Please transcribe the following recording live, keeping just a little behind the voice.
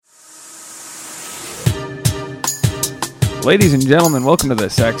Ladies and gentlemen, welcome to the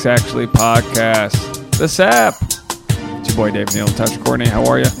Sex Actually podcast, the SAP. It's your boy Dave Neal and Tasha Courtney. How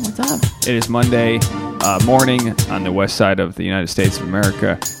are you? What's up? It is Monday morning on the west side of the United States of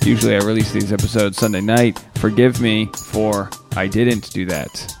America. Usually I release these episodes Sunday night. Forgive me for I didn't do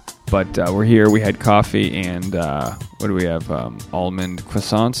that. But we're here. We had coffee and what do we have? Almond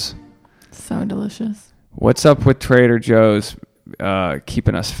croissants. So delicious. What's up with Trader Joe's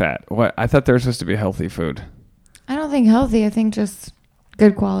keeping us fat? What? I thought they were supposed to be healthy food. I don't think healthy. I think just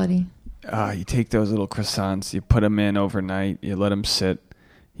good quality. You take those little croissants, you put them in overnight, you let them sit,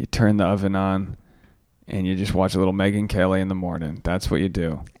 you turn the oven on, and you just watch a little Megyn Kelly in the morning. That's what you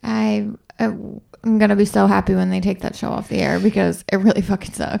do. I'm going to be so happy when they take that show off the air because it really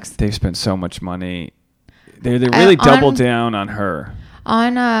fucking sucks. They've spent so much money. They really doubled down on her.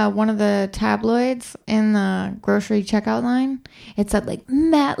 On one of the tabloids in the grocery checkout line, it said like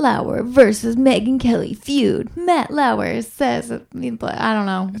Matt Lauer versus Megyn Kelly feud. Matt Lauer says, I don't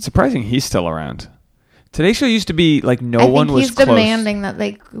know. It's surprising he's still around. Today's Show used to be like no one was close. He's demanding that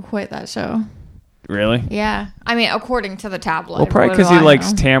they quit that show. Really? Yeah. I mean, according to the tabloid. Well, probably because he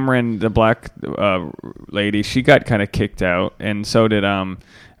likes Tamron, the black lady. She got kind of kicked out, and so did Al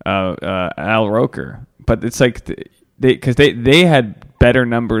Roker. But it's like because they had better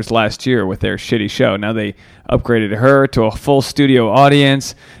numbers last year with their shitty show. Now they upgraded her to a full studio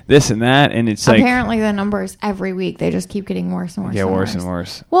audience, this and that, and it's apparently the numbers every week they just keep getting worse and worse. Yeah, worse and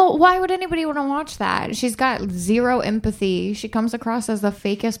worse. Well, why would anybody want to watch that? She's got zero empathy. She comes across as the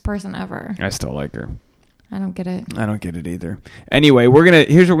fakest person ever. I still like her. I don't get it. I don't get it either. Anyway,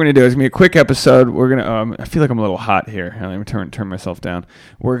 here's what we're gonna do. It's gonna be a quick episode. We're gonna I feel like I'm a little hot here. Let me turn myself down.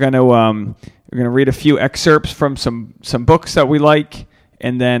 We're gonna read a few excerpts from some books that we like.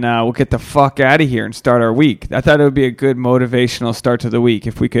 And then we'll get the fuck out of here and start our week. I thought it would be a good motivational start to the week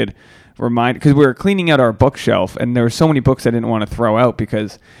if we could remind, because we were cleaning out our bookshelf, and there were so many books I didn't want to throw out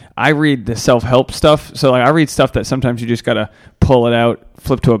because I read the self-help stuff. So like I read stuff that sometimes you just got to pull it out,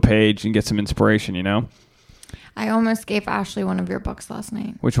 flip to a page, and get some inspiration, you know? I almost gave Ashley one of your books last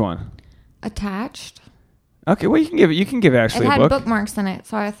night. Which one? Attached. Okay, well, you can give Ashley a book. It had bookmarks in it,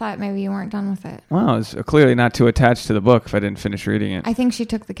 so I thought maybe you weren't done with it. Well, it's clearly not too attached to the book if I didn't finish reading it. I think she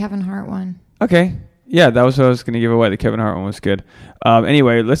took the Kevin Hart one. Okay. Yeah, that was what I was going to give away. The Kevin Hart one was good.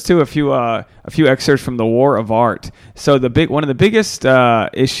 Anyway, let's do a few excerpts from The War of Art. So one of the biggest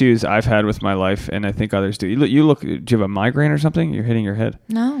issues I've had with my life, and I think others do. Do you have a migraine or something? You're hitting your head?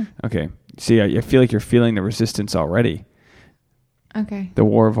 No. Okay. See, I feel like you're feeling the resistance already. Okay. The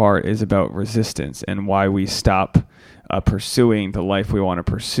War of Art is about resistance and why we stop pursuing the life we want to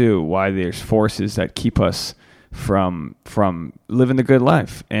pursue, why there's forces that keep us from living the good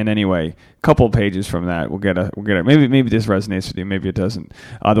life. And anyway, a couple of pages from that, we'll get a maybe this resonates with you, maybe it doesn't.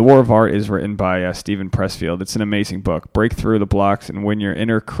 The War of Art is written by Stephen Pressfield. It's an amazing book. Break through the blocks and win your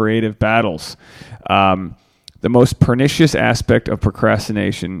inner creative battles. The most pernicious aspect of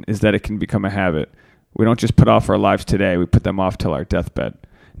procrastination is that it can become a habit. We don't just put off our lives today, we put them off till our deathbed.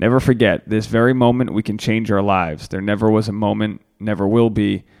 Never forget, this very moment we can change our lives. There never was a moment, never will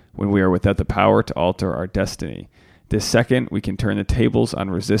be, when we are without the power to alter our destiny. This second, we can turn the tables on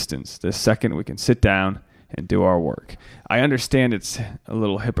resistance. This second, we can sit down and do our work. I understand it's a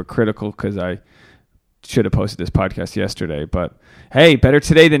little hypocritical because I should have posted this podcast yesterday, but hey, better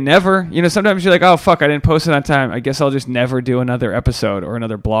today than never. You know, sometimes you're like, oh, fuck, I didn't post it on time. I guess I'll just never do another episode or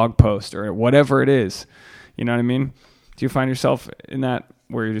another blog post or whatever it is. You know what I mean? Do you find yourself in that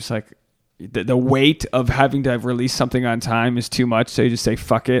where you're just like, the weight of having to release something on time is too much, so you just say,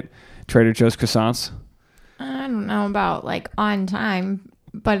 fuck it, Trader Joe's croissants? I don't know about like on time,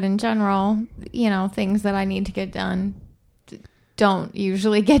 but in general, you know, things that I need to get done don't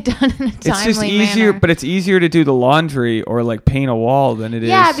usually get done in a timely manner. It's just easier, but it's easier to do the laundry or like paint a wall than it is.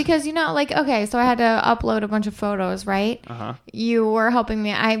 Yeah, because you know, like, okay, so I had to upload a bunch of photos, right? Uh-huh. You were helping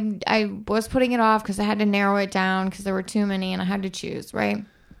me. I was putting it off because I had to narrow it down because there were too many and I had to choose, right?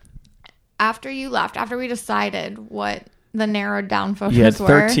 After you left, after we decided what the narrowed down photos you had were.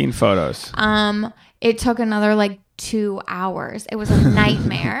 13 photos. It took another like 2 hours. It was a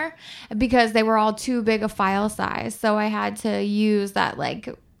nightmare because they were all too big a file size. So I had to use that like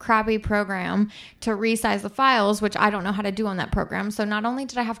crappy program to resize the files, which I don't know how to do on that program. So not only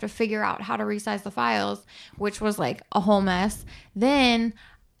did I have to figure out how to resize the files, which was like a whole mess, then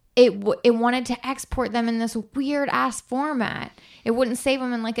it wanted to export them in this weird ass format. It wouldn't save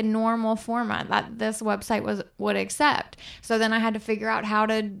them in like a normal format that this website would accept. So then I had to figure out how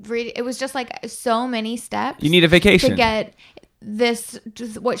to read. It was just like so many steps. You need a vacation. To get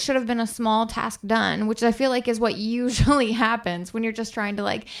what should have been a small task done, which I feel like is what usually happens when you're just trying to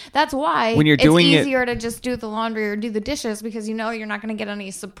like, that's why when you're it's doing easier to just do the laundry or do the dishes, because you know you're not going to get any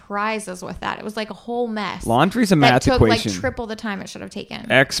surprises with that. It was like a whole mess. Laundry's a that math took equation. like triple the time it should have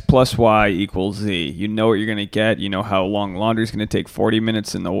taken. X plus Y equals Z. You know what you're going to get. You know how long laundry's going to take. 40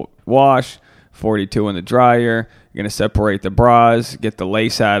 minutes in the wash, 42 in the dryer. You're going to separate the bras, get the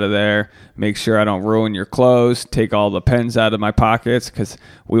lace out of there, make sure I don't ruin your clothes, take all the pens out of my pockets, because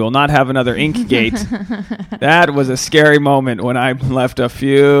we will not have another Inkgate. That was a scary moment when I left a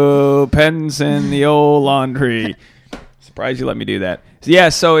few pens in the old laundry. Surprised you let me do that. Yeah,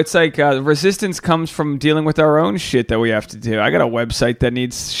 so it's like resistance comes from dealing with our own shit that we have to do. I got a website that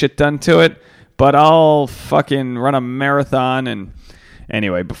needs shit done to it, but I'll fucking run a marathon and...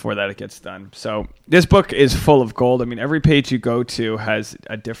 Anyway, before that it gets done. So this book is full of gold. I mean, every page you go to has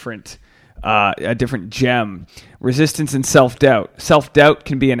a different gem. Resistance and self-doubt. Self-doubt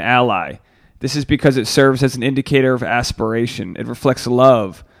can be an ally. This is because it serves as an indicator of aspiration. It reflects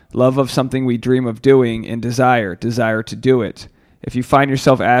love of something we dream of doing, and desire to do it. If you find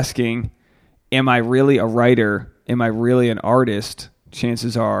yourself asking, am I really a writer? Am I really an artist?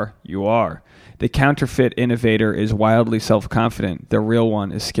 Chances are you are. The counterfeit innovator is wildly self-confident. The real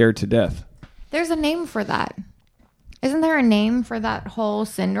one is scared to death. There's a name for that. Isn't there a name for that whole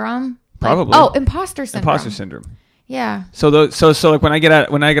syndrome? Probably. Imposter syndrome. Imposter syndrome. Yeah. So like when I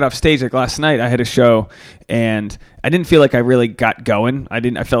get off stage, like last night, I had a show and I didn't feel like I really got going. I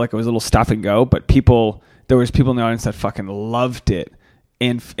felt like it was a little stop and go. But there was people in the audience that fucking loved it.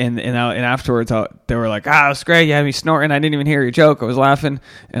 And afterwards, they were like, it was great. You had me snorting. I didn't even hear your joke. I was laughing.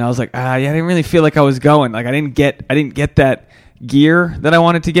 And I was like, yeah, I didn't really feel like I was going. Like, I didn't get that gear that I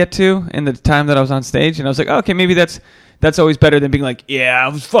wanted to get to in the time that I was on stage. And I was like, okay, maybe that's always better than being like, yeah, I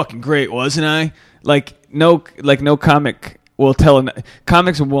was fucking great, wasn't I? No comic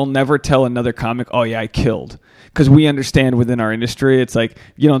comics will never tell another comic, oh yeah, I killed. Because we understand within our industry, it's like,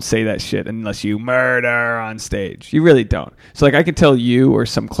 you don't say that shit unless you murder on stage. You really don't. So like I could tell you or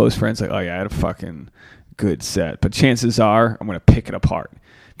some close friends like, oh yeah, I had a fucking good set. But chances are I'm going to pick it apart.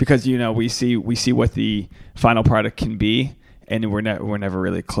 Because, we see what the final product can be, and we're never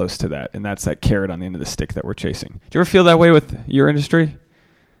really close to that. And that's that carrot on the end of the stick that we're chasing. Do you ever feel that way with your industry?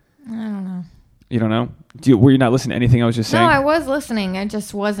 I don't know. You don't know? Were you not listening to anything I was just saying? No, I was listening. I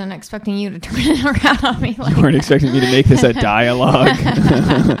just wasn't expecting you to turn it around on me. You weren't expecting me to make this a dialogue.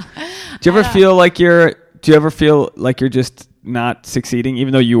 Do you ever feel like you're just not succeeding,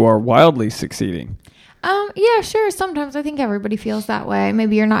 even though you are wildly succeeding? Yeah, sure. Sometimes I think everybody feels that way.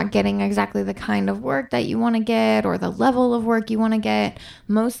 Maybe you're not getting exactly the kind of work that you want to get or the level of work you want to get.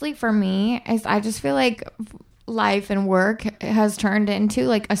 Mostly for me, I just feel like life and work has turned into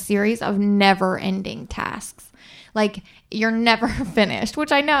like a series of never-ending tasks. Like you're never finished,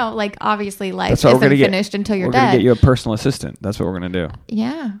 which I know, like obviously life isn't finished until you're dead. We're going to get you a personal assistant. That's what we're going to do.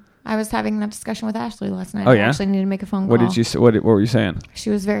 Yeah. I was having that discussion with Ashley last night. Oh, yeah? I actually needed to make a phone call. What were you saying? She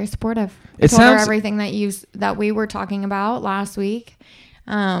was very supportive. I told her everything that we were talking about last week.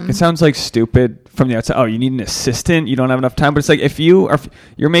 It sounds like stupid from the outside. Oh, you need an assistant. You don't have enough time. But it's like if you're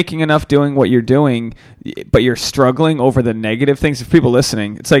making enough doing what you're doing, but you're struggling over the negative things. If people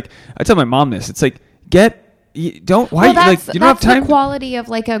listening, it's like I tell my mom this. It's like you don't have time. That's the quality of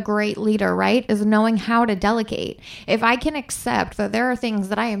like a great leader, right? Is knowing how to delegate. If I can accept that there are things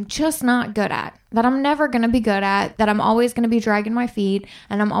that I am just not good at, that I'm never going to be good at, that I'm always going to be dragging my feet,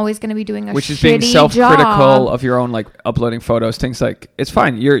 and I'm always going to be doing a shitty job. Which is being self-critical of your own, like uploading photos, things like, it's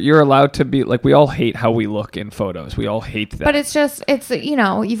fine. You're allowed to be, like, we all hate how we look in photos. We all hate that. But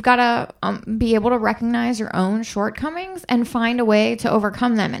you've got to be able to recognize your own shortcomings and find a way to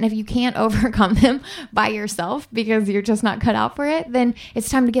overcome them. And if you can't overcome them by yourself because you're just not cut out for it, then it's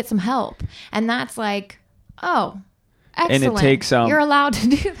time to get some help. And that's like, oh, excellent. And it takes you're allowed to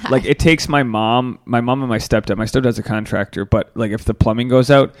do that. Like it takes my mom and my stepdad. My stepdad's a contractor, but like if the plumbing goes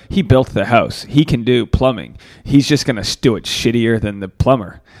out, he built the house. He can do plumbing. He's just gonna do it shittier than the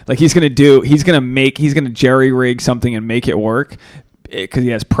plumber. Like he's gonna jerry rig something and make it work because he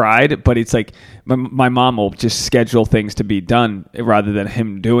has pride. But it's like my mom will just schedule things to be done rather than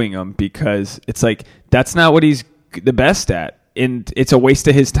him doing them because it's like that's not what he's the best at. And it's a waste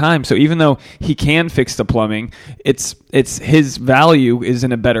of his time. So even though he can fix the plumbing, it's his value is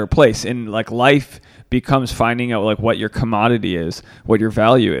in a better place. And like life becomes finding out like what your commodity is, what your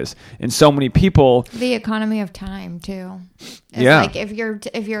value is. And so many people, the economy of time too. It's yeah. Like if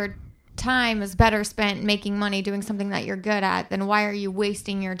your time is better spent making money doing something that you're good at, then why are you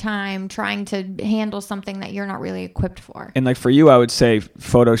wasting your time trying to handle something that you're not really equipped for? And like for you, I would say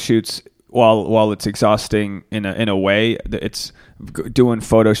photo shoots while it's exhausting in a way, it's doing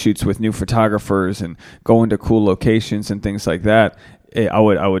photo shoots with new photographers and going to cool locations and things like that. I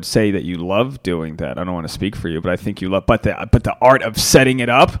would say that you love doing that. I don't want to speak for you, but I think you love. But the art of setting it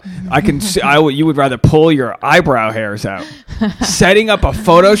up, you would rather pull your eyebrow hairs out. Setting up a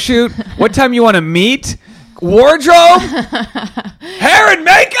photo shoot. What time you want to meet? Wardrobe, hair and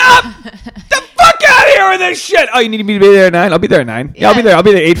makeup. The fuck out of here with this shit. Oh, you need me to be there at 9? I'll be there at 9. Yeah, I'll be there. I'll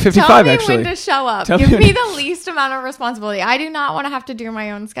be there at 8:55. Tell me actually. when to show up. Give me the least amount of responsibility. I do not want to have to do my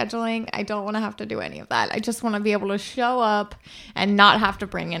own scheduling. I don't want to have to do any of that. I just want to be able to show up and not have to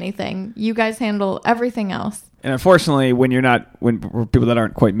bring anything. You guys handle everything else. And unfortunately, when people that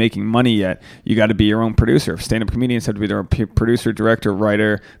aren't quite making money yet, you got to be your own producer. Stand-up comedians have to be their own producer, director,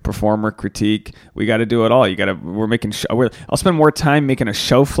 writer, performer, critique. We got to do it all. I'll spend more time making a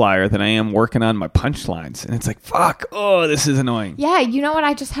show flyer than I am working on my punchlines. And it's like, fuck, oh, this is annoying. Yeah, you know what?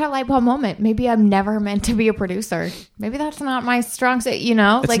 I just had a light bulb moment. Maybe I'm never meant to be a producer. Maybe that's not my strong suit,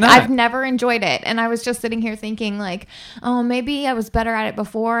 I've never enjoyed it. And I was just sitting here thinking like, oh, maybe I was better at it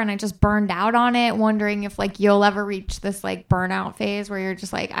before and I just burned out on it, wondering if you'll ever reach this burnout phase where you're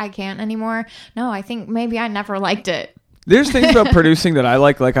just like, I can't anymore. No, I think maybe I never liked it. There's things about producing that I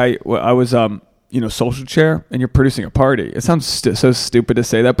like. Like I was social chair, and you're producing a party. It sounds so stupid to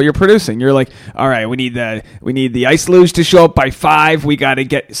say that, but you're producing. You're like, all right, we need the ice luge to show up by 5. We got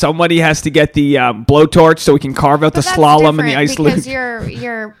to somebody has to get the blowtorch so we can carve out the slalom and the ice luge. Because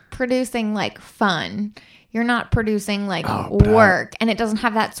you're producing fun. You're not producing work, and it doesn't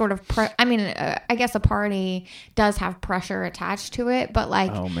have that sort of I guess a party does have pressure attached to it, but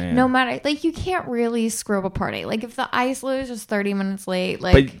no matter, you can't really screw up a party. If the ice luge is 30 minutes late,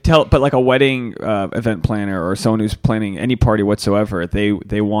 but like a wedding event planner or someone who's planning any party whatsoever,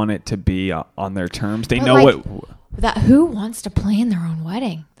 they want it to be on their terms. They know who wants to plan their own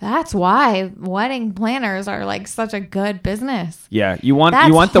wedding? That's why wedding planners are such a good business. Yeah, you want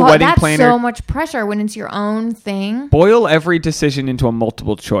the wedding planner. That's so much pressure when it's your own thing. Boil every decision into a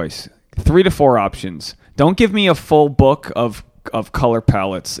multiple choice. 3 to 4 options. Don't give me a full book of color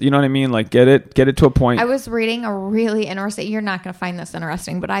palettes. You know what I mean? Get it to a point. I was reading a really interesting, you're not going to find this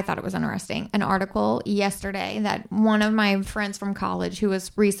interesting, but I thought it was interesting, an article yesterday that one of my friends from college who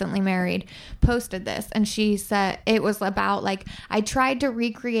was recently married posted this, and she said it was about I tried to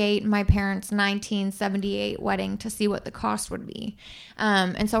recreate my parents' 1978 wedding to see what the cost would be.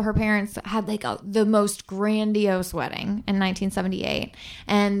 And so her parents had the most grandiose wedding in 1978,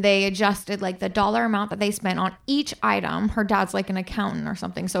 and they adjusted the dollar amount that they spent on each item. Her dad's an accountant or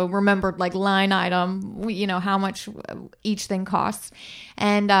something, so remembered line item, how much each thing costs.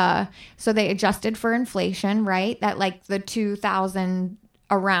 And so they adjusted for inflation, right? That the 2,000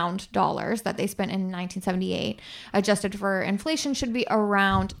 around dollars that they spent in 1978 adjusted for inflation should be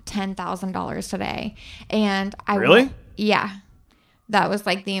around $10,000 today. And yeah. That was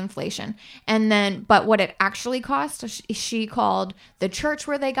the inflation. And then, but what it actually cost, she called the church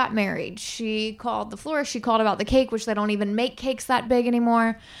where they got married. She called the florist. She called about the cake, which they don't even make cakes that big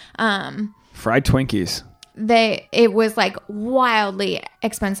anymore. Fried Twinkies. It was wildly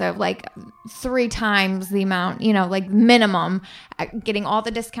expensive, 3 times the amount, minimum, getting all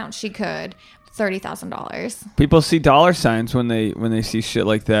the discounts she could. $30,000. People see dollar signs when they see shit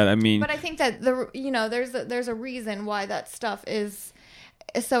like that. I mean, but I think that there's a reason why that stuff is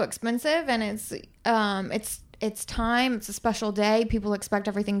so expensive, and it's time. It's a special day. People expect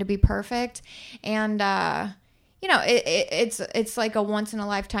everything to be perfect, and it's a once in a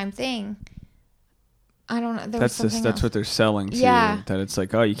lifetime thing. I don't know. That's what they're selling to you. That it's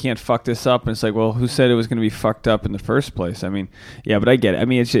oh, you can't fuck this up. And it's well, who said it was going to be fucked up in the first place? I mean, yeah, but I get it. I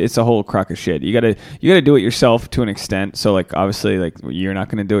mean, it's a whole crock of shit. You gotta do it yourself to an extent. So obviously you're not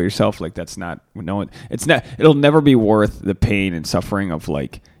going to do it yourself. That's not it'll never be worth the pain and suffering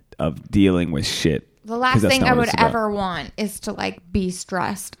of dealing with shit. The last thing I would ever want is to be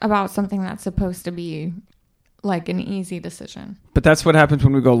stressed about something that's supposed to be an easy decision. But that's what happens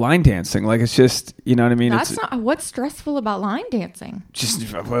when we go line dancing. It's just, you know what I mean? What's stressful about line dancing? Just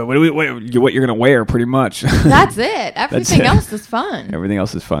what you're gonna wear, pretty much. That's it. Everything else is fun. Everything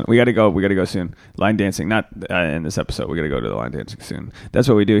else is fun. We gotta go soon. Line dancing, not in this episode. We gotta go to the line dancing soon. That's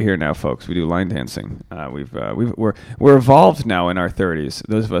what we do here now, folks. We do line dancing. We're evolved now in our 30s.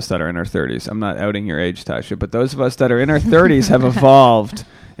 Those of us that are in our 30s. I'm not outing your age, Tasha, but those of us that are in our 30s have evolved.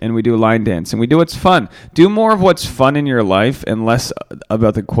 And we do line dance, and we do what's fun. Do more of what's fun in your life and less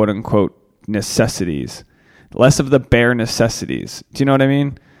about the quote-unquote necessities. Less of the bare necessities. Do you know what I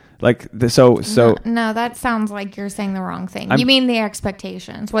mean? No, that sounds like you're saying the wrong thing. You mean the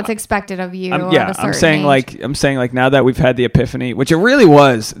expectations, what's expected of you. I'm saying like now that we've had the epiphany, which it really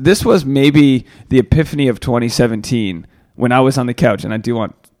was. This was maybe the epiphany of 2017 when I was on the couch, and I do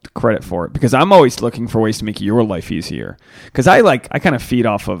want credit for it because I'm always looking for ways to make your life easier. Because I kind of feed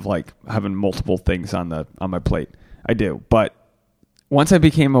off of like having multiple things on my plate. I do, but once I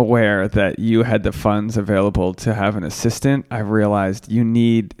became aware that you had the funds available to have an assistant, I realized you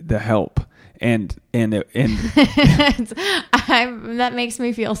need the help. And that makes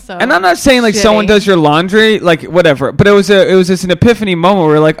me feel so. And I'm not saying like shitty. Someone does your laundry, like whatever, but it was just an epiphany moment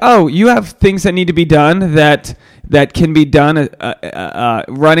where like, oh, you have things that need to be done that can be done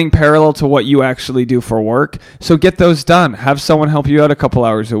running parallel to what you actually do for work. So get those done. Have someone help you out a couple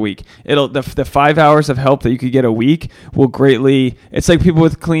hours a week. The 5 hours of help that you could get a week will greatly. It's like people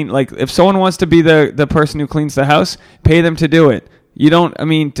with clean. Like if someone wants to be the person who cleans the house, pay them to do it. You don't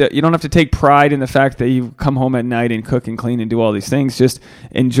have to take pride in the fact that you come home at night and cook and clean and do all these things. Just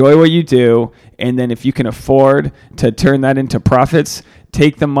enjoy what you do. And then if you can afford to turn that into profits,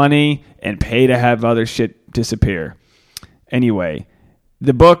 take the money and pay to have other shit disappear. Anyway,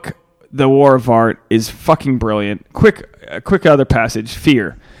 the book, The War of Art, is fucking brilliant. Quick other passage,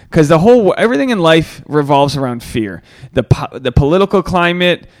 fear. Because everything in life revolves around fear. The political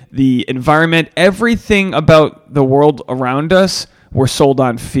climate, the environment, everything about the world around us, we're sold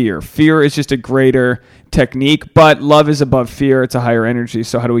on fear. Fear is just a greater technique, but love is above fear. It's a higher energy.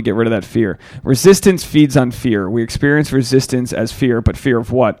 So how do we get rid of that fear? Resistance feeds on fear. We experience resistance as fear, but fear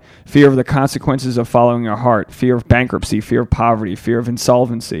of what? Fear of the consequences of following our heart, fear of bankruptcy, fear of poverty, fear of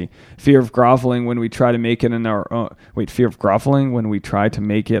insolvency, fear of groveling when we try to make it on our own. Fear of groveling when we try to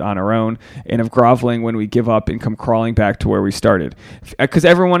make it on our own, and of groveling when we give up and come crawling back to where we started. Because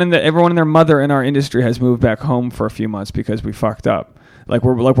everyone and their mother in our industry has moved back home for a few months because we fucked up.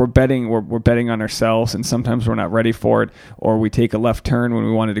 We're betting on ourselves, and sometimes we're not ready for it, or we take a left turn when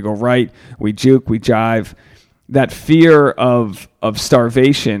we wanted to go right. We juke, we jive. That fear of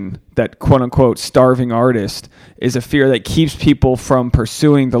starvation, that quote unquote starving artist, is a fear that keeps people from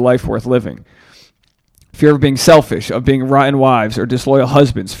pursuing the life worth living. Fear of being selfish, of being rotten wives or disloyal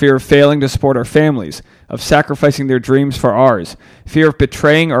husbands, fear of failing to support our families, of sacrificing their dreams for ours, fear of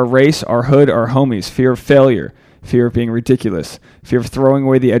betraying our race, our hood, our homies, fear of failure, fear of being ridiculous, fear of throwing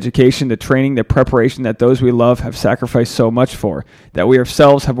away the education, the training, the preparation that those we love have sacrificed so much for, that we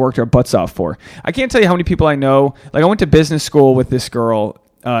ourselves have worked our butts off for. I can't tell you how many people I know. Like I went to business school with this girl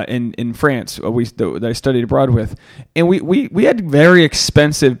in France that I studied abroad with, and we had very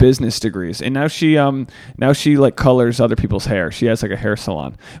expensive business degrees, and now she like colors other people's hair. She has like a hair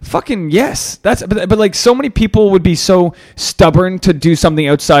salon. Fucking yes, but like so many people would be so stubborn to do something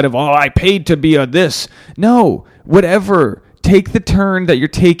outside of I paid to be a this. No, whatever. Take the turn that you're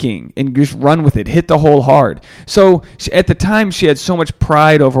taking and just run with it. Hit the hole hard. So at the time, she had so much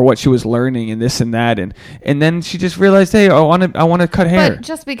pride over what she was learning and this and that, and then she just realized, hey, I want to cut hair. But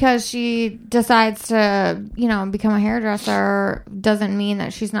just because she decides to, become a hairdresser doesn't mean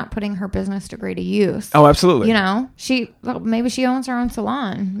that she's not putting her business degree to use. Oh, absolutely. Maybe she owns her own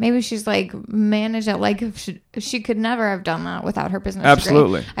salon. Maybe she's like managed it. Like she could never have done that without her business degree.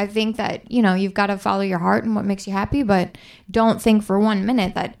 Absolutely. I think that you've got to follow your heart and what makes you happy, but don't think for 1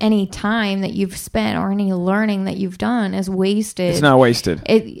 minute that any time that you've spent or any learning that you've done is wasted. It's not wasted.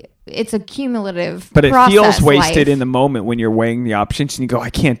 It's a cumulative but it process, feels wasted life. In the moment when you're weighing the options and you go, I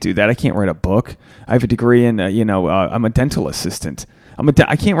can't do that. I can't write a book. I have a degree in, I'm a dental assistant.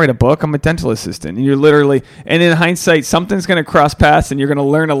 I can't write a book. I'm a dental assistant. And you're literally, and in hindsight, something's going to cross paths and you're going to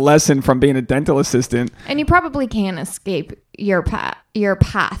learn a lesson from being a dental assistant. And you probably can't escape your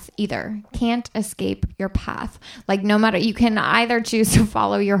path either. Can't escape your path. Like no matter, you can either choose to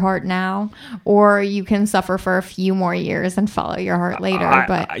follow your heart now, or you can suffer for a few more years and follow your heart later.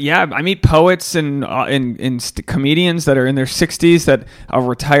 I meet poets and comedians that are in their 60s that are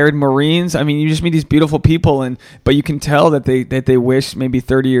retired Marines. I mean, you just meet these beautiful people, but you can tell that they wish maybe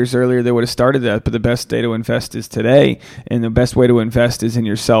 30 years earlier they would have started that. But the best day to invest is today, and the best way to invest is in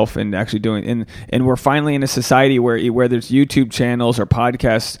yourself and actually doing. And we're finally in a society where there's YouTube channels or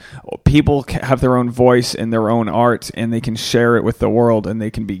podcasts. People have their own voice and their own art, and they can share it with the world, and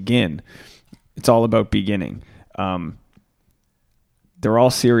they can begin. It's all about beginning. They're all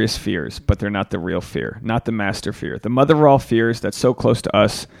serious fears, but they're not the real fear, not the master fear. The mother of all fears that's so close to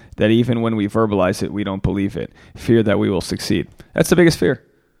us that even when we verbalize it, we don't believe it. Fear that we will succeed. That's the biggest fear.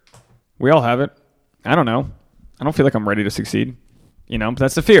 We all have it. I don't know. I don't feel like I'm ready to succeed.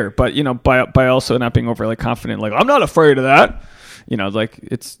 That's the fear. But, by also not being overly confident, like, I'm not afraid of that. like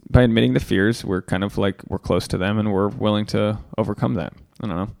it's by admitting the fears, we're kind of like we're close to them and we're willing to overcome that. I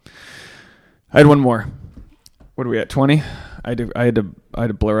don't know. I had one more. What are we at? 20? I had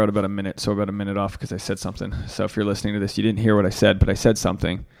to blur out about a minute, so about a minute off because I said something. So if you're listening to this, you didn't hear what I said, but I said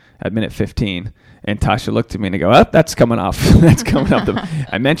something at minute 15, and Tasha looked at me and I go, "Oh, that's coming off. That's coming off.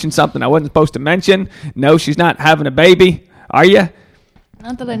 I mentioned something I wasn't supposed to mention. No, she's not having a baby. Are you?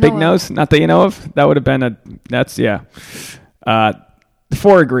 Not that I know Big nose? Not that you know of? That would have been the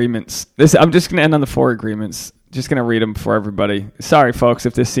 4 agreements. I'm just going to end on the 4 agreements. Just going to read them for everybody. Sorry, folks,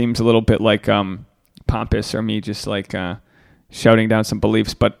 if this seems a little bit like pompous or me just like shouting down some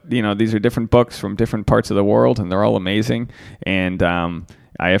beliefs, but these are different books from different parts of the world, and they're all amazing, and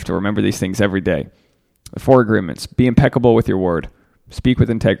I have to remember these things every day. The 4 agreements: be impeccable with your word, speak with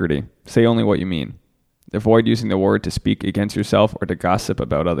integrity, say only what you mean, avoid using the word to speak against yourself or to gossip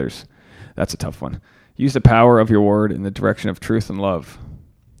about others. That's a tough one. Use the power of your word in the direction of truth and love.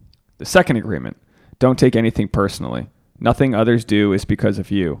 The 2nd agreement: don't take anything personally. Nothing others do is because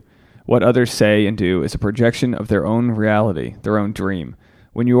of you. What others say and do is a projection of their own reality, their own dream.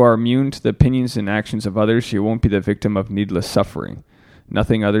 When you are immune to the opinions and actions of others, you won't be the victim of needless suffering.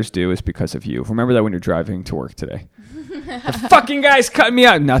 Nothing others do is because of you. Remember that when you're driving to work today. The fucking guy's cutting me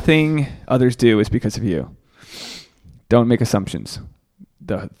out. Nothing others do is because of you. Don't make assumptions.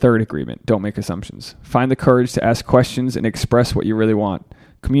 The 3rd agreement: don't make assumptions. Find the courage to ask questions and express what you really want.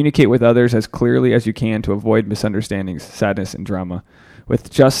 Communicate with others as clearly as you can to avoid misunderstandings, sadness, and drama. With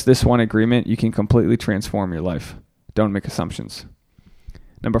just this one agreement, you can completely transform your life. Don't make assumptions.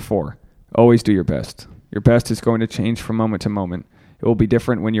 Number 4, always do your best. Your best is going to change from moment to moment. It will be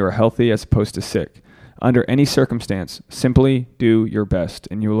different when you are healthy as opposed to sick. Under any circumstance, simply do your best,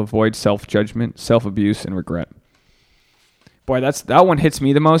 and you will avoid self-judgment, self-abuse, and regret. Boy, that one hits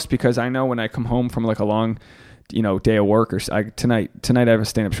me the most because I know when I come home from like a long, day of work, or tonight I have a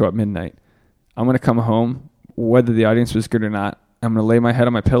stand-up show at midnight. I'm going to come home, whether the audience was good or not. I'm going to lay my head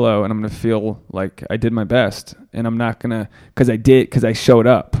on my pillow and I'm going to feel like I did my best. And I'm not going to, because I showed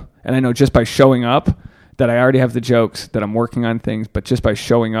up. And I know just by showing up that I already have the jokes, that I'm working on things, but just by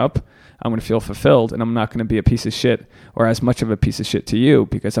showing up, I'm going to feel fulfilled, and I'm not going to be a piece of shit or as much of a piece of shit to you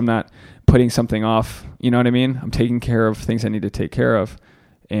because I'm not putting something off. You know what I mean? I'm taking care of things I need to take care of,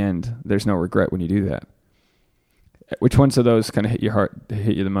 and there's no regret when you do that. Which ones of those kind of hit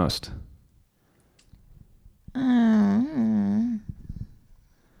you the most?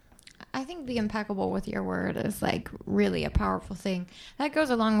 I think be impeccable with your word is like really a powerful thing. That goes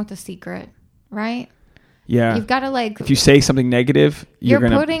along with the secret, right? Yeah. You've got to if you say something negative, you're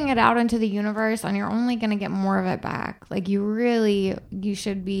putting it out into the universe and you're only going to get more of it back. Like you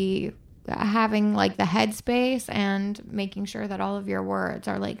should be having like the headspace and making sure that all of your words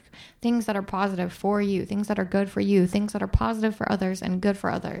are like things that are positive for you, things that are good for you, things that are positive for others and good for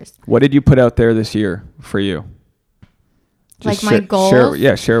others. What did you put out there this year for you? Just my goals?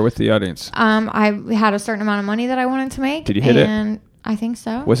 Share with the audience. I had a certain amount of money that I wanted to make. Did you hit it? I think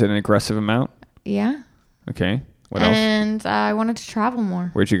so. Was it an aggressive amount? Yeah. Okay. What else? And I wanted to travel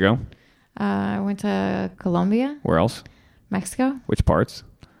more. Where'd you go? I went to Colombia. Where else? Mexico. Which parts?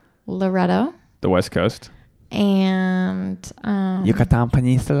 Loreto. The West Coast. And Yucatan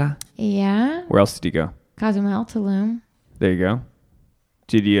Peninsula. Yeah. Where else did you go? Cozumel, Tulum. There you go.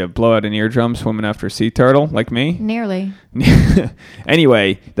 Did you blow out an eardrum swimming after a sea turtle like me? Nearly.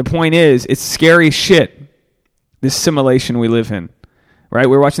 Anyway, the point is, it's scary shit, this simulation we live in. Right?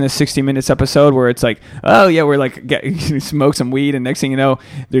 We're watching this 60 Minutes episode where it's like, oh, yeah, we're like, smoke some weed, and next thing you know,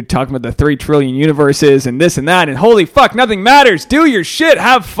 they're talking about the 3 trillion universes and this and that, and holy fuck, nothing matters. Do your shit.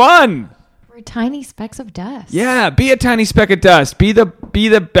 Have fun. We're tiny specks of dust. Yeah, be a tiny speck of dust. Be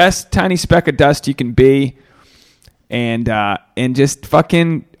the best tiny speck of dust you can be, and just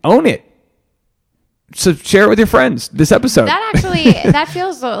fucking own it. So share it with your friends, this episode. That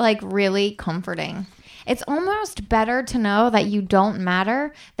feels like really comforting. It's almost better to know that you don't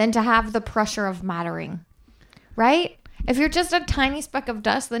matter than to have the pressure of mattering, right? If you're just a tiny speck of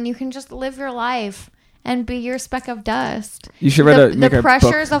dust, then you can just live your life and be your speck of dust. You should the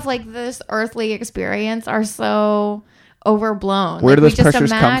pressures of like this earthly experience are so overblown. Where do those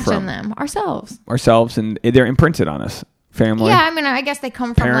pressures come from? Them ourselves, and they're imprinted on us. Family. Yeah, I mean, I guess they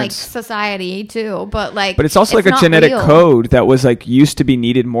come from parents. like society too, but it's also like a genetic code that was like used to be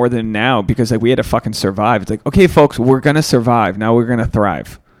needed more than now because like we had to fucking survive. It's like, okay, folks, we're gonna survive. Now we're gonna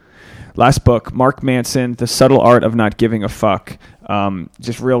thrive. Last book, Mark Manson, The Subtle Art of Not Giving a Fuck.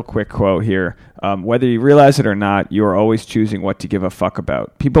 Just real quick quote here. Whether you realize it or not, you are always choosing what to give a fuck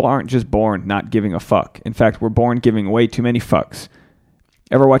about. People aren't just born not giving a fuck. In fact, we're born giving way too many fucks.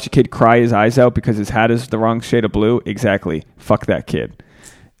 Ever watch a kid cry his eyes out because his hat is the wrong shade of blue? Exactly. Fuck that kid.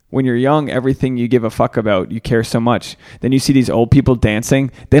 When you're young, everything you give a fuck about, you care so much. Then you see these old people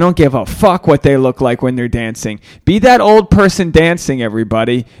dancing. They don't give a fuck what they look like when they're dancing. Be that old person dancing,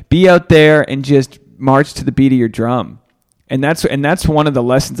 everybody. Be out there and just march to the beat of your drum. And that's one of the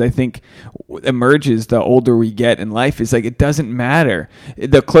lessons I think emerges the older we get in life is like, it doesn't matter.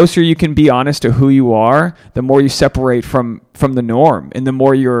 The closer you can be honest to who you are, the more you separate from the norm and the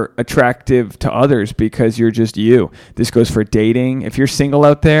more you're attractive to others because you're just you. This goes for dating. If you're single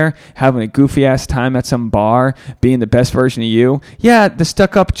out there, having a goofy ass time at some bar, being the best version of you, yeah, the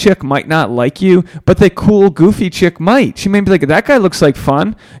stuck up chick might not like you, but the cool goofy chick might. She may be like, that guy looks like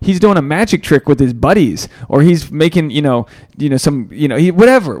fun. He's doing a magic trick with his buddies, or he's making,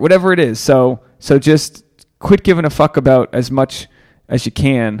 whatever it is. So just quit giving a fuck about as much as you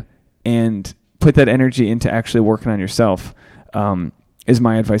can and put that energy into actually working on yourself, is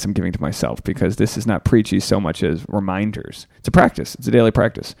my advice I'm giving to myself, because this is not preachy so much as reminders. It's a practice. It's a daily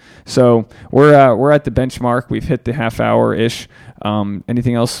practice. So we're at the benchmark. We've hit the half hour ish.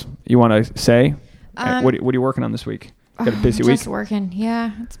 Anything else you want to say? What are you working on this week? Got a busy week? Just working.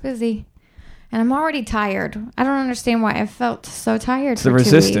 Yeah, it's busy. And I'm already tired. I don't understand why I felt so tired for 2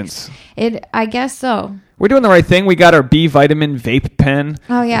 weeks. The resistance. I guess so. We're doing the right thing. We got our B vitamin vape pen.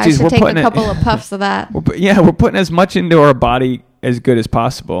 Oh, yeah. I should take a couple of puffs of that. We're putting as much into our body as good as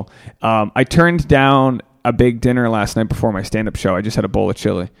possible. I turned down a big dinner last night before my stand-up show. I just had a bowl of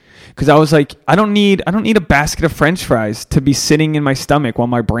chili. Because I was like, I don't need a basket of French fries to be sitting in my stomach while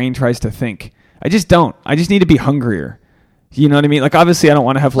my brain tries to think. I just don't. I just need to be hungrier. You know what I mean? Like, obviously, I don't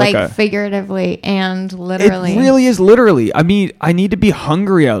want to have like a... figuratively and literally. It really is literally. I mean, I need to be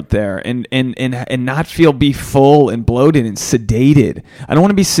hungry out there and not be full and bloated and sedated. I don't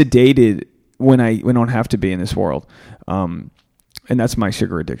want to be sedated when I don't have to be in this world. And that's my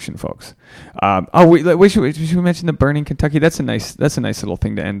sugar addiction, folks. Should we mention the Burning Kentucky? That's a nice little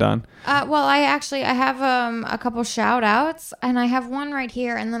thing to end on. Well, I have a couple shout outs, and I have one right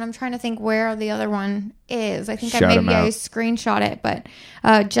here, and then I'm trying to think where the other one is. I think I screenshot it, but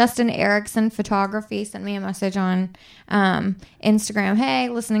Justin Erickson Photography sent me a message on Instagram. Hey,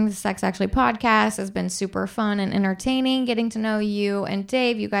 listening to the Sex Actually podcast has been super fun and entertaining. Getting to know you and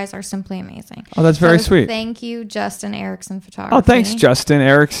Dave, you guys are simply amazing. Oh, that's very sweet. Thank you, Justin Erickson Photography. Oh, thanks, Justin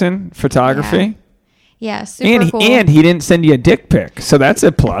Erickson Photography. Yeah, super cool. And he didn't send you a dick pic, so that's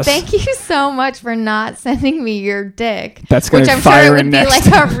a plus. Thank you so much for not sending me your dick. That's going to fire in next. Which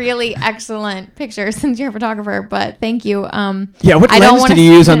I'm sure it would be like a really excellent picture since you're a photographer, but thank you. What lens did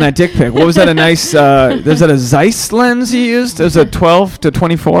you use on that dick pic? What was that, a nice, was that a Zeiss lens you used? It was a 12 to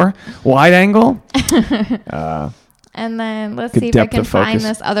 24 wide angle? And then let's see if I can find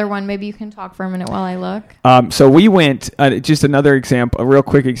this other one. Maybe you can talk for a minute while I look. So we went, just another example, a real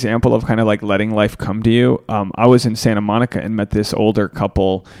quick example of kind of like letting life come to you. I was in Santa Monica and met this older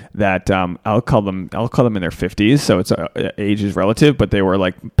couple that I'll call them in their 50s. So it's age is relative, but they were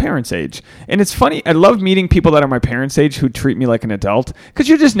like parents' age. And it's funny. I love meeting people that are my parents' age who treat me like an adult, because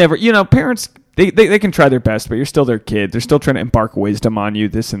you're just never, parents. They can try their best, but you're still their kid. They're still trying to impart wisdom on you,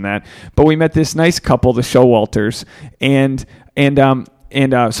 this and that. But we met this nice couple, the Showalters, and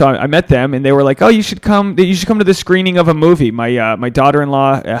so I met them, and they were like, "Oh, you should come to the screening of a movie. My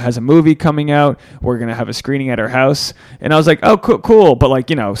daughter-in-law has a movie coming out. We're gonna have a screening at her house." And I was like, "Oh, cool." But like,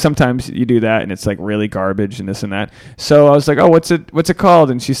 sometimes you do that, and it's like really garbage and this and that. So I was like, "Oh, what's it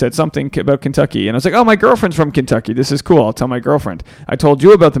called?" And she said something about Kentucky, and I was like, "Oh, my girlfriend's from Kentucky. This is cool. I'll tell my girlfriend. I told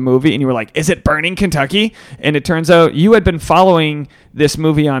you about the movie," and you were like, "Is it Burning Kentucky?" And it turns out you had been following this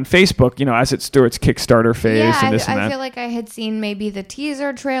movie on Facebook, as it Stewart's Kickstarter phase and this and that. I feel like I had seen maybe the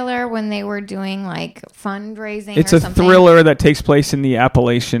teaser trailer when they were doing like fundraising. It's or a something. Thriller that takes place in the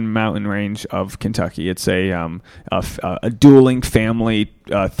Appalachian mountain range of Kentucky. It's a dueling family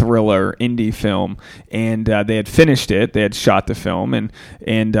thriller indie film, and they had finished it. They had shot the film, and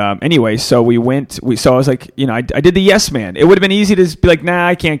anyway, so we went. So I was like, I did the yes man. It would have been easy to be like, nah,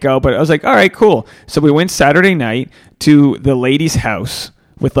 I can't go, but I was like, all right, cool. So we went Saturday night to the lady's house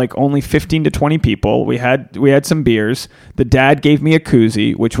with like only 15 to 20 people. We had some beers. The dad gave me a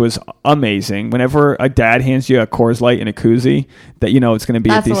koozie, which was amazing. Whenever a dad hands you a Coors Light and a koozie, that it's going to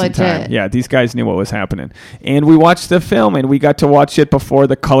be a decent time. Yeah, these guys knew what was happening. And we watched the film, and we got to watch it before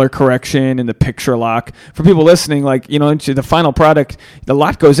the color correction and the picture lock. For people listening, like, into the final product, a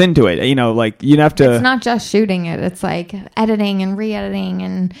lot goes into it. Like you'd have to... It's not just shooting it. It's like editing and re-editing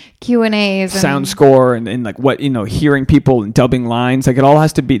and Q&As. Sound score and like what, hearing people and dubbing lines. Like it all has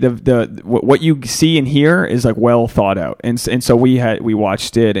has to be what you see and hear is like well thought out. And so we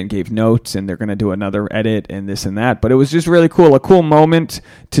watched it and gave notes, and they're going to do another edit and this and that. But it was just really cool, a cool moment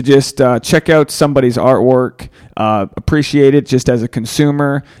to just check out somebody's artwork, appreciate it just as a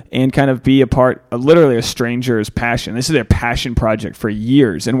consumer, and kind of be a part of literally a stranger's passion. This is their passion project for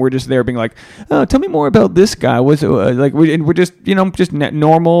years, and we're just there being like, oh, tell me more about this guy. Was like we're just just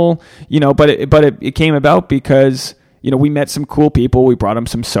normal, but it came about because we met some cool people. We brought him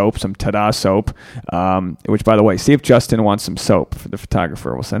some soap, some Tada soap, which, by the way, see if Justin wants some soap for the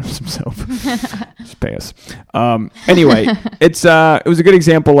photographer. We'll send him some soap. Just pay us. Anyway, it was a good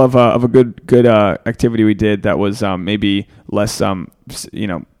example of a good activity we did that was maybe less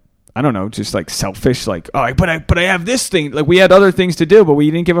I don't know, just like selfish, like, oh, but I have this thing. Like, we had other things to do, but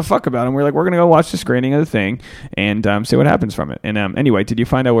we didn't give a fuck about them. We're like, we're going to go watch the screening of the thing and see what happens from it. And anyway, did you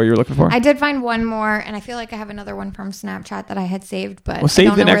find out what you were looking for? I did find one more, and I feel like I have another one from Snapchat that I had saved, but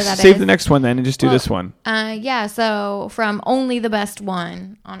save the next one then and just do this one. Yeah, so from Only the Best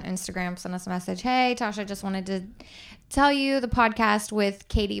One on Instagram, sent us a message. Hey, Tasha, just wanted to tell you the podcast with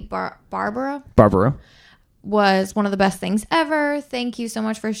Katie Barbara was one of the best things ever. Thank you so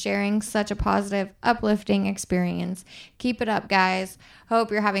much for sharing such a positive, uplifting experience. Keep it up, guys.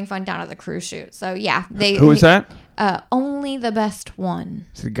 Hope you're having fun down at the cruise shoot. So yeah, who is that? Only the Best One.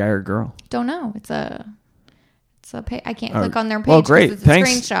 Is it a guy or a girl? Don't know. It's a I can't click on their page. Well, great. It's a Thanks.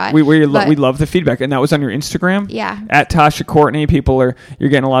 Screenshot. We love the feedback. And that was on your Instagram? Yeah. At Tasha Courtney. You're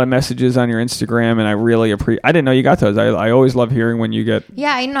getting a lot of messages on your Instagram, and I really appreciate. I didn't know you got those. I always love hearing when you get.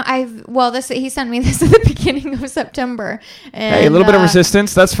 Yeah, I know. He sent me this at the beginning of September. And, hey, a little bit of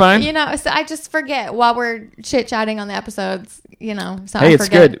resistance. That's fine. So I just forget while we're chit chatting on the episodes. So hey, it's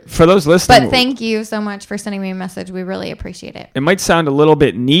good for those listening. But thank you so much for sending me a message. We really appreciate it. It might sound a little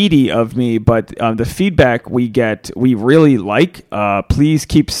bit needy of me, but the feedback we get, we really like. Please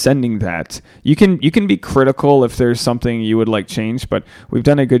keep sending that. You can be critical if there's something you would like changed, but we've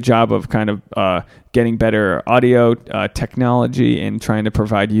done a good job of kind of getting better audio technology and trying to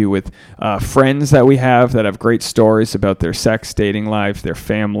provide you with friends that we have that have great stories about their sex, dating life, their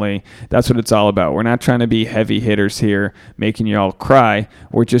family. That's what it's all about. We're not trying to be heavy hitters here, making you all cry.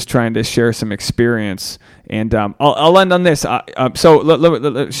 We're just trying to share some experience. And I'll end on this. I'll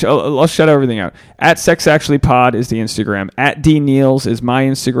shut everything out. At Sex Actually Pod is the Instagram. At D Neals is my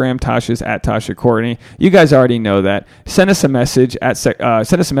Instagram. Tasha's at Tasha Courtney. You guys already know that. Send us a message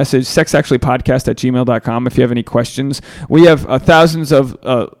sexactuallypodcast@gmail.com if you have any questions. We have thousands of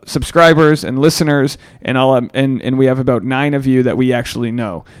subscribers and listeners, and we have about 9 of you that we actually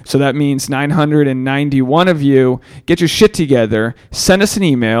know. So that means 991 of you. Get your shit together. Send us an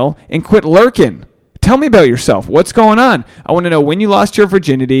email and quit lurking. Tell me about yourself. What's going on? I want to know when you lost your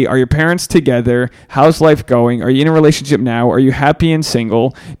virginity. Are your parents together? How's life going? Are you in a relationship now? Are you happy and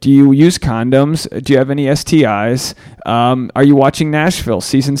single? Do you use condoms? Do you have any STIs? Are you watching Nashville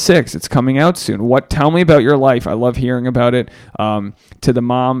season 6? It's coming out soon. Tell me about your life. I love hearing about it. To the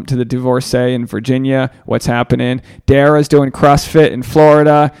mom, to the divorcee in Virginia, what's happening? Dara's doing CrossFit in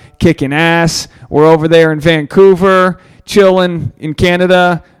Florida, kicking ass. We're over there in Vancouver, chilling in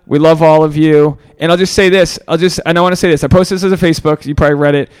Canada. We love all of you. And I'll just say this. I don't want to say this. I posted this as a Facebook. You probably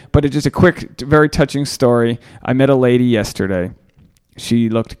read it. But it's just a quick, very touching story. I met a lady yesterday. She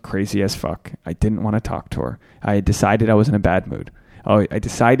looked crazy as fuck. I didn't want to talk to her. I decided I was in a bad mood. I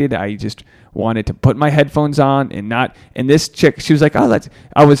decided I just wanted to put my headphones on and this chick, she was like, I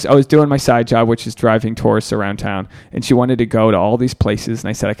was doing my side job, which is driving tourists around town, and she wanted to go to all these places, and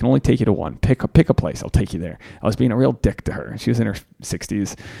I said, I can only take you to one. Pick a place. I'll take you there. I was being a real dick to her. She was in her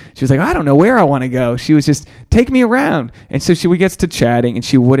 60s. She was like, I don't know where I want to go. She was just, take me around. And so we gets to chatting, and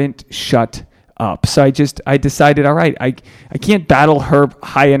she wouldn't shut up. So I decided, all right, I can't battle her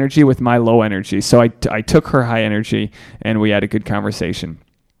high energy with my low energy. So I took her high energy, and we had a good conversation.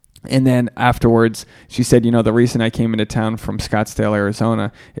 And then afterwards, she said, the reason I came into town from Scottsdale,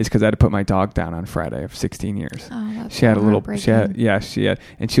 Arizona is because I had to put my dog down on Friday of 16 years. Oh, that's she had she had.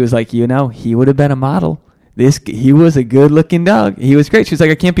 And she was like, he would have been a model. He was a good looking dog. He was great. She was like,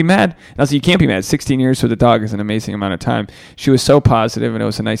 I can't be mad. And I was like, you can't be mad. 16 years with a dog is an amazing amount of time. She was so positive, and it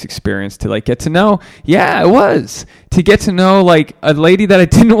was a nice experience to get to know. Yeah, it was to get to know a lady that I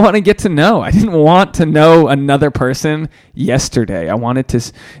didn't want to get to know. I didn't want to know another person yesterday. I wanted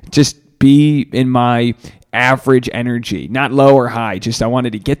to just be in my average energy, not low or high. Just I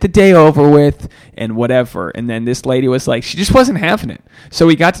wanted to get the day over with and whatever. And then this lady was like, she just wasn't having it. So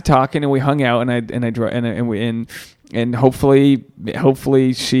we got to talking and we hung out, and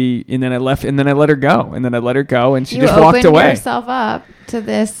hopefully she, and then I left, and then I let her go, and she just walked away. You opened yourself up to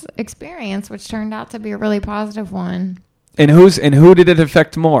this experience, which turned out to be a really positive one. And who did it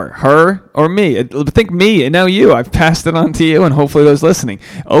affect more, her or me? Think me, and now you. I've passed it on to you, and hopefully those listening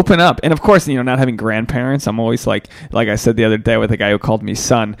open up. And of course, not having grandparents, I'm always like I said the other day with a guy who called me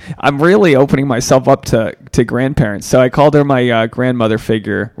son. I'm really opening myself up to grandparents. So I called her my grandmother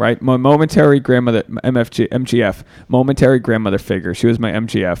figure, right? My momentary grandmother, MGF, momentary grandmother figure. She was my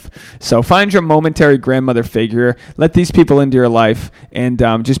MGF. So find your momentary grandmother figure. Let these people into your life, and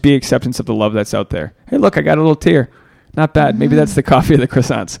just be acceptance of the love that's out there. Hey, look, I got a little tear. Not bad. Maybe that's the coffee or the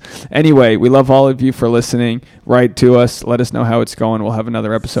croissants. Anyway, we love all of you for listening. Write to us. Let us know how it's going. We'll have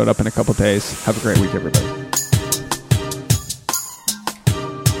another episode up in a couple days. Have a great week, everybody.